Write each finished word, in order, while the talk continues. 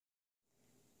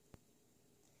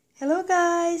Hello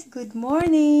guys, good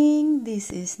morning. This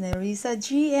is Nerissa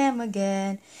GM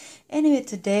again. Anyway,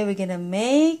 today we're gonna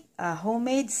make a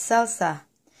homemade salsa.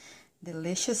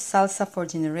 Delicious salsa for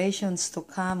generations to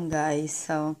come, guys.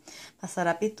 So,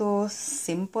 masarap ito,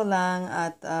 simple lang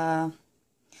at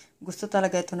gusto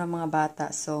talaga ito ng mga bata.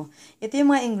 So, ito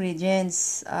yung mga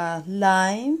ingredients,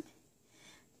 lime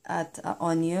at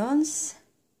onions,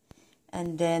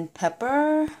 and then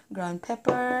pepper, ground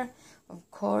pepper, of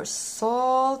course,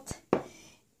 salt,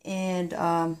 and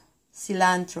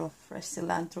cilantro, fresh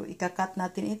cilantro. Ikakat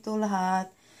natin ito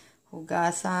lahat,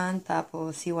 hugasan,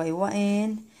 tapos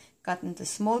hiwa-hiwain, cut into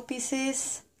small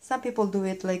pieces. Some people do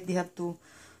it like they have to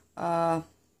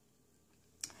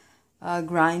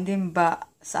grind them, but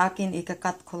sa akin,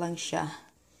 ikakat ko lang siya.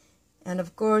 And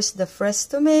of course, the fresh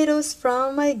tomatoes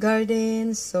from my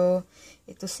garden. So,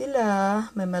 ito sila,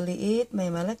 may maliit,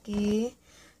 may malaki,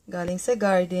 galing sa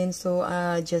garden. So,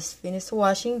 just finished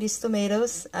washing these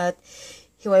tomatoes at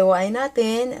hiwa-hiwain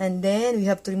natin. And then, we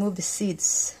have to remove the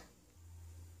seeds.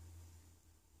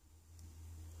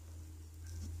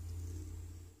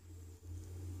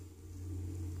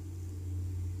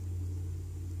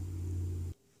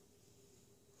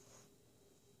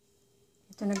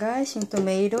 Ito na guys, yung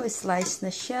tomato, slice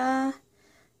na siya.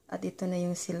 At ito na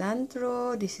yung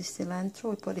cilantro. This is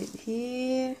cilantro. We put it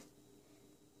here.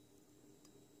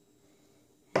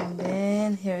 And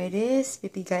then, here it is.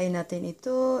 Pipigain natin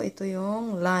ito. Ito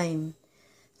yung lime.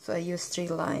 So, I use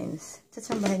 3 limes.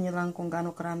 Tsatsambahin nyo lang kung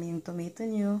gaano karami yung tomato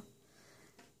nyo.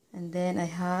 And then, I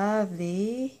have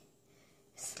the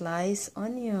sliced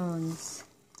onions.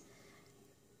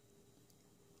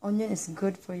 Onion is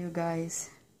good for you guys.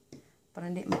 Para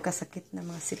hindi magkasakit na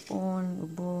mga sipon,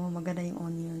 ubo. Maganda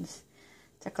yung onions.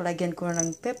 Tsaka lagyan ko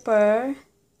ng pepper.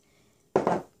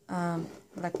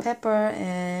 Black pepper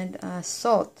and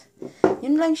salt.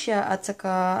 Yun lang siya. At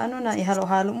saka,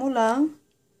 ihalo-halo mo lang.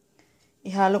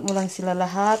 Ihalo mo lang sila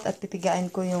lahat. At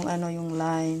pipigain ko yung, yung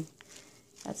lime.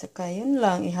 At saka, yun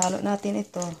lang. Ihalo natin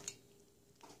ito.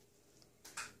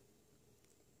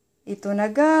 Ito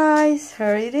na guys.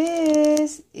 Here it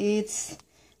is. It's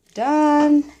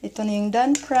done. Ito na yung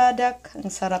done product. Ang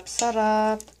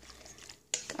sarap-sarap.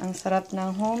 Ang sarap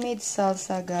ng homemade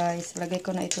salsa guys. Lagay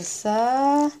ko na ito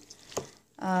sa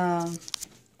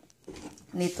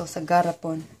nito sa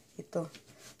garapon. Ito.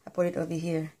 I put it over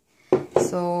here.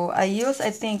 So, I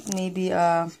think maybe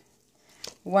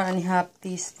 1½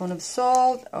 teaspoon of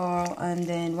salt and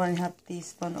then 1½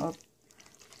 teaspoon of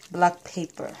black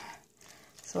pepper.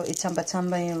 So,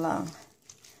 itsamba-tsamba yun lang.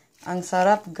 Ang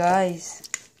sarap, guys.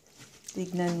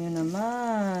 Tignan nyo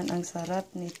naman. Ang sarap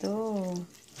nito.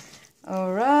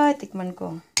 Alright, tikman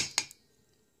ko.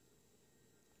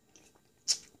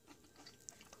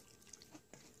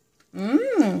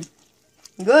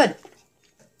 Good.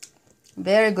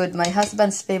 Very good. My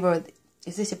husband's favorite.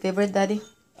 Is this your favorite, Daddy?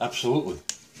 Absolutely.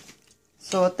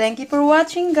 So, thank you for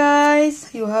watching, guys.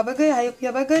 I hope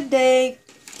you have a good day.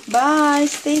 Bye.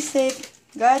 Stay safe.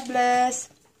 God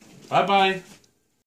bless. Bye-bye.